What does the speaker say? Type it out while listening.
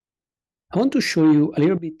I want to show you a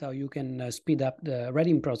little bit how you can speed up the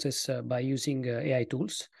writing process by using AI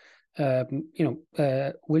tools.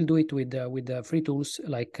 We'll do it with the free tools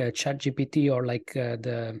like ChatGPT or like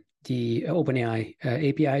the OpenAI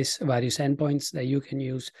APIs, various endpoints that you can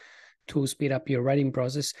use to speed up your writing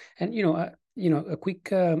process. And a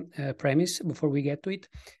quick premise before we get to it.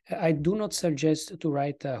 I do not suggest to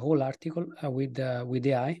write a whole article with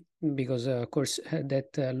AI because, of course,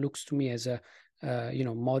 that looks to me as a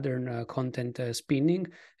modern content spinning,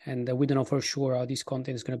 and we don't know for sure how this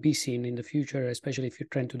content is going to be seen in the future, especially if you're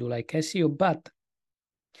trying to do like SEO. But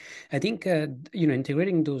I think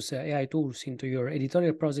integrating those AI tools into your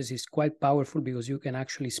editorial process is quite powerful because you can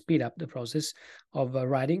actually speed up the process of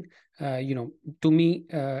writing. To me,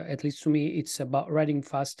 at least to me, it's about writing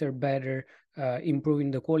faster, better,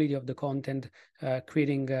 improving the quality of the content,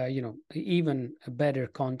 creating even better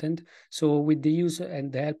content. So with the use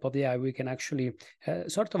and the help of the AI, we can actually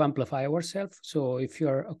sort of amplify ourselves. So if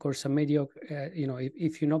you're, of course, a mediocre,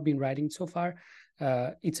 if you've not been writing so far,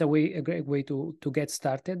 it's a great way to get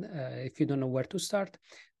started if you don't know where to start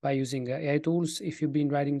by using AI tools. If you've been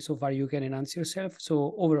writing so far, you can enhance yourself.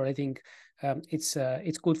 So overall, I think it's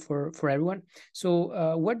good for everyone.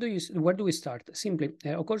 So where do we start? Simply,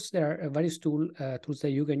 of course, there are various tools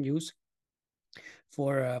that you can use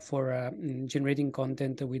for generating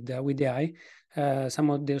content with AI. Some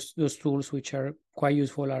of those tools which are quite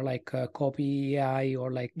useful are like Copy AI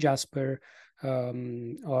or like Jasper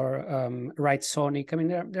or WriteSonic. I mean,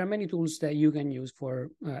 there are many tools that you can use for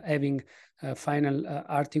having a final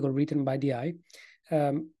article written by the AI.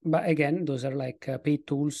 But again, those are like paid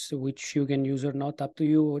tools which you can use or not, up to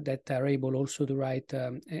you, that are able also to write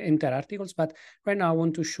entire articles. But right now I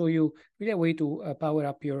want to show you really a way to power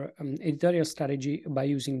up your editorial strategy by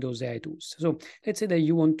using those AI tools. So let's say that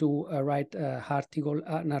you want to write an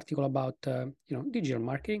article about digital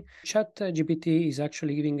marketing. ChatGPT is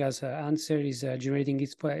actually giving us an answer, is generating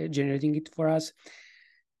it for us.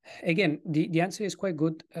 Again, the answer is quite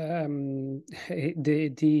good. The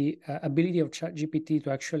ability of ChatGPT to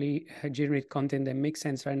actually generate content that makes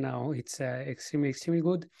sense right now, it's extremely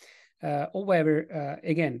good. However,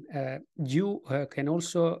 again, you can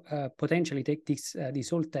also potentially take this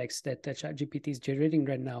old text that ChatGPT is generating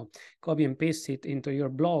right now, copy and paste it into your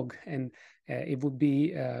blog, and it would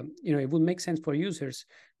be, it would make sense for users.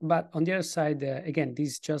 But on the other side, again,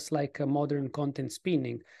 this is just like a modern content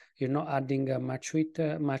spinning. You're not adding much to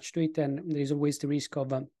it, and there's always the risk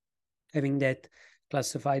of having that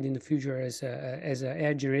classified in the future as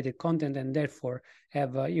AI-generated content, and therefore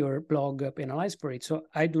have your blog penalized for it. So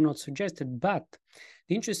I do not suggest it. But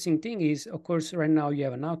the interesting thing is, of course, right now you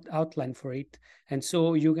have an outline for it, and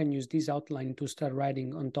so you can use this outline to start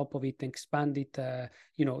writing on top of it and expand it.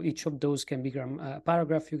 Each of those can become a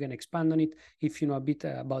paragraph. You can expand on it. If you know a bit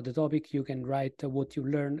about the topic, you can write what you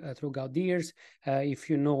learned throughout the years. If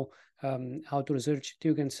you know how to research it,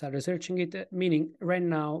 you can start researching it. Meaning, right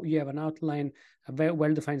now you have an outline, a very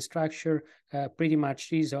well-defined structure. Pretty much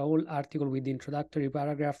this is a whole article with the introductory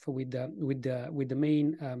paragraph, with the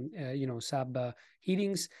main sub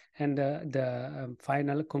headings and the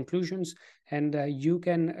final conclusions. And you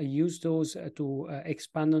can use those to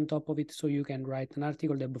expand on top of it. So you can write an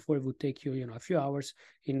article that before it would take you a few hours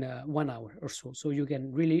in 1 hour or so. So you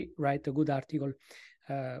can really write a good article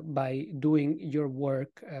by doing your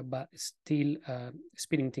work, but still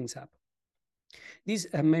speeding things up. These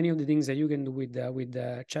are many of the things that you can do with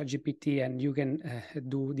ChatGPT, and you can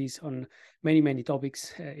do this on many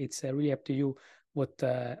topics. It's really up to you what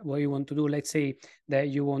you want to do. Let's say that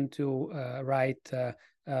you want to write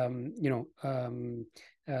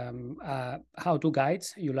how-to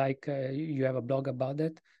guides. You have a blog about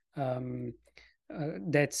that.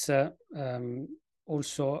 That's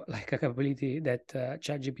also like a capability that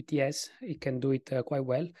ChatGPT has. It can do it quite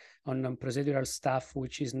well on procedural stuff,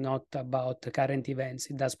 which is not about the current events.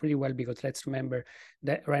 It does pretty well because let's remember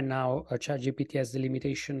that right now ChatGPT has the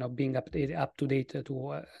limitation of being up to date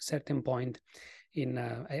to a certain point in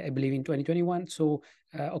I believe in 2021. So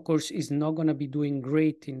of course it's not going to be doing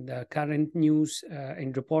great in the current news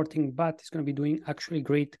and reporting, but it's going to be doing actually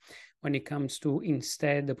great when it comes to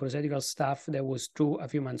instead the procedural stuff that was true a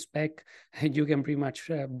few months back. And you can pretty much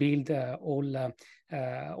build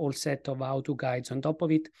all set of how-to guides on top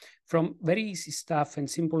of it, from very easy stuff and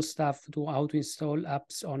simple stuff to how to install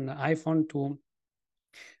apps on iPhone, to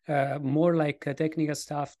more like technical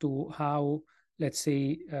stuff, to how, let's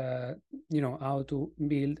say, how to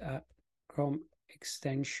build a Chrome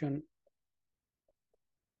extension,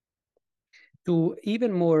 to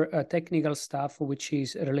even more technical stuff, which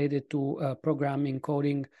is related to programming,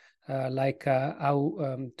 coding, like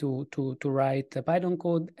how to write Python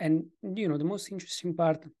code. And the most interesting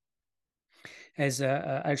part, as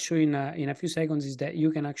I'll show you in a few seconds, is that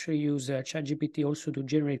you can actually use ChatGPT also to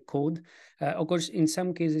generate code. Of course, in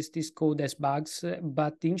some cases, this code has bugs,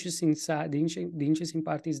 but the interesting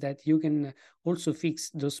part is that you can also fix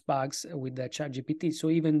those bugs with the ChatGPT. So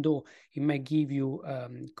even though it might give you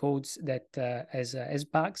codes that has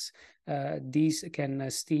bugs, these can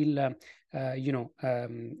still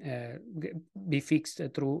be fixed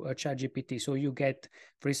through ChatGPT. So you get,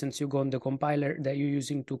 for instance, you go on the compiler that you're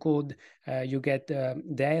using to code, you get the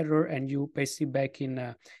error, and you paste it back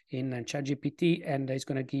in ChatGPT, and it's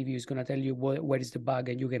going to tell you where is the bug,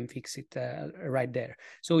 and you can fix it right there.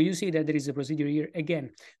 So you see that there is a procedure here.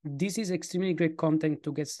 Again, this is extremely great content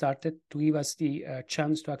to get started, to give us the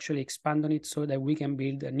chance to actually expand on it so that we can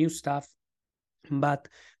build new stuff, but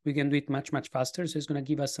we can do it much faster. So it's going to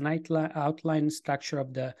give us an outline structure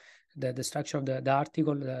of the structure of the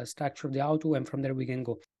article, the structure of the auto, and from there we can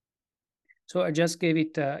go. So I just gave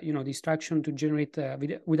it the instruction to generate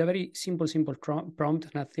with a very simple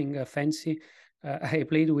prompt, nothing fancy. I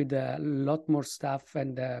played with a lot more stuff,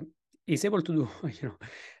 and it's able to do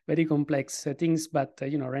very complex things, but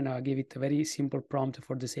right now I give it a very simple prompt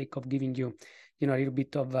for the sake of giving you a little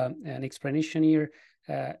bit of an explanation here.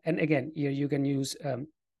 And again, here you can use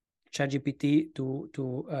ChatGPT to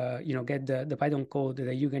get the Python code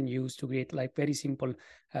that you can use to create like very simple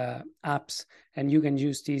apps, and you can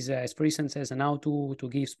use these as, for instance, as an how to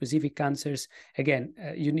give specific answers. Again,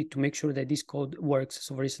 you need to make sure that this code works.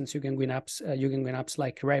 So for instance, you can go in apps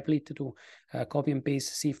like Replit to copy and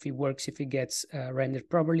paste, see if it works, if it gets rendered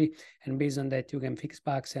properly, and based on that you can fix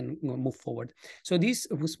bugs and move forward. So these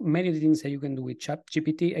was many of the things that you can do with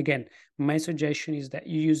ChatGPT. Again, my suggestion is that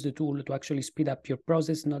you use the tool to actually speed up your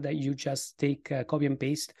process, not that you just take copy and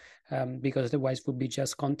paste, because otherwise it would be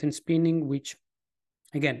just content spinning, which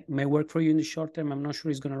again may work for you in the short term. I'm not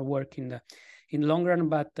sure it's going to work in the long run,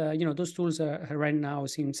 but those tools right now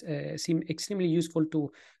seem extremely useful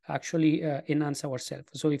to actually enhance ourselves.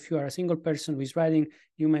 So if you are a single person who is writing,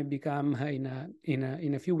 you might become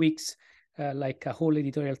in a few weeks like a whole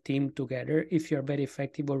editorial team together if you're very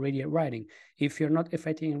effective already at writing. If you're not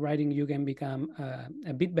effective in writing, you can become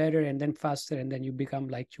a bit better and then faster, and then you become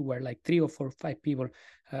like you were like 3 or 4 or 5 people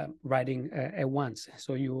writing at once.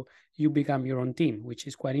 So you become your own team, which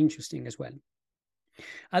is quite interesting as well.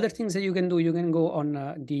 Other things that you can do, you can go on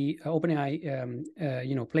the OpenAI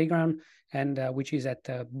playground, and which is at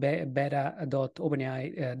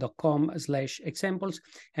beta.openai.com/examples,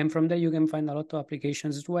 and from there you can find a lot of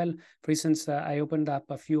applications as well. For instance, I opened up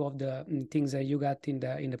a few of the things that you got in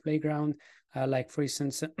the playground, like for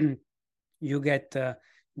instance you get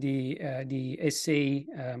the essay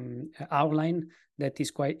outline that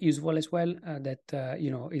is quite useful as well. That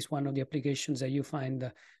is one of the applications that you find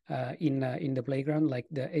in the playground, like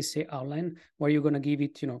the essay outline, where you're going to give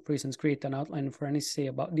it, for instance, create an outline for an essay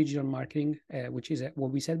about digital marketing, which is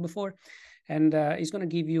what we said before. And it's going to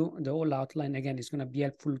give you the whole outline. Again, it's going to be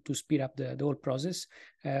helpful to speed up the whole process.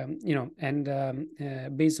 Based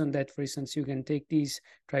on that, for instance, you can take these,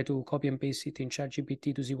 try to copy and paste it in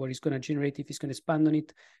ChatGPT to see what it's going to generate, if it's going to expand on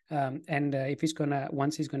it. If it's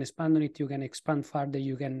once it's going to expand on it, you can expand further.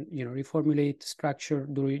 You can, reformulate, structure,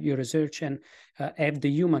 do your research, and have the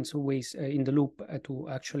humans always in the loop to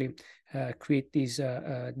actually create this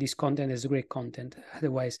content as great content.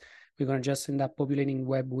 Otherwise, we're going to just end up populating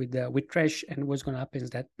web with trash, and what's going to happen is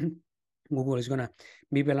that Google is going to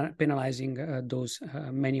be penalizing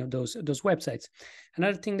many of those websites.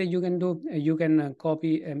 Another thing that you can do, you can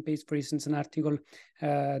copy and paste, for instance, an article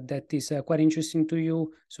that is quite interesting to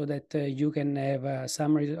you, so that you can have a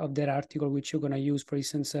summary of that article, which you're going to use, for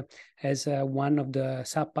instance, as one of the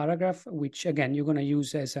sub paragraph, which again you're going to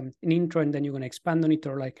use as an intro, and then you're going to expand on it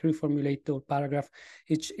or like reformulate the whole paragraph.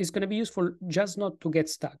 It's going to be useful just not to get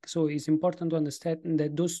stuck. So it's important to understand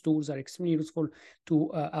that those tools are extremely useful to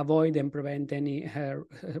avoid and prevent any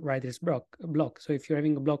writer's block. So if you're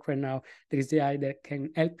having a block right now, there is the AI that can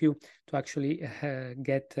help you to actually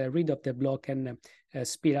get rid of the block and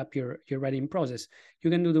speed up your writing process. You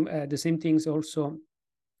can do the same things also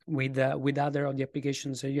with other of the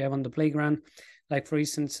applications that you have on the playground. Like for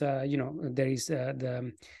instance, there is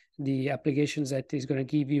the applications that is going to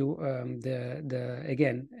give you the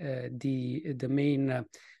main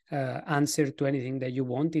answer to anything that you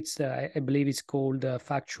want. It's I believe it's called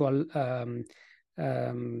factual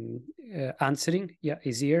answering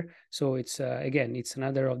is here. So it's again, it's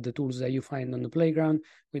another of the tools that you find on the playground.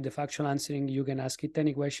 With the factual answering, you can ask it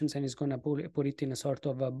any questions and it's going to put it in a sort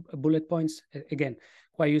of a bullet points. Again,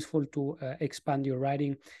 quite useful to expand your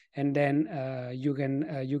writing. And then you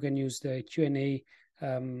can use the Q&A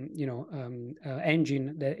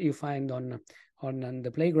engine that you find on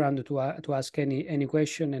the playground to ask any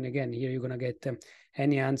question. And again, here you're going to get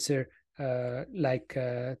any answer that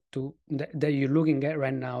you're looking at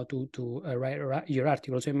right now to write your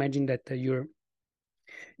article. So imagine that you're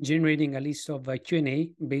generating a list of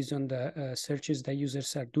Q&A based on the searches that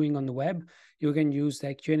users are doing on the web. You can use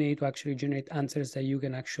that Q&A to actually generate answers that you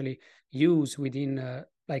can actually use within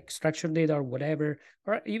like structured data or whatever,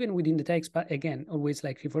 or even within the text. But again, always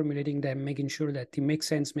like reformulating them, making sure that it makes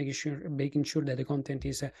sense, making sure that the content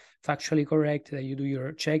is factually correct, that you do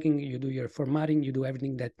your checking, you do your formatting, you do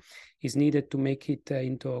everything that is needed to make it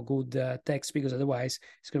into a good text, because otherwise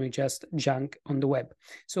it's going to be just junk on the web.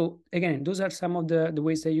 So again, those are some of the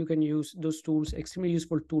ways that you can use those tools, extremely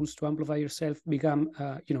useful tools to amplify yourself, become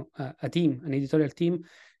a team, an editorial team,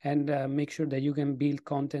 and make sure that you can build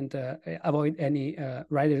content, avoid any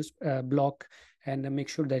writer's block, and make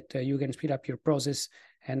sure that you can speed up your process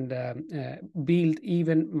and build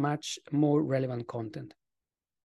even much more relevant content.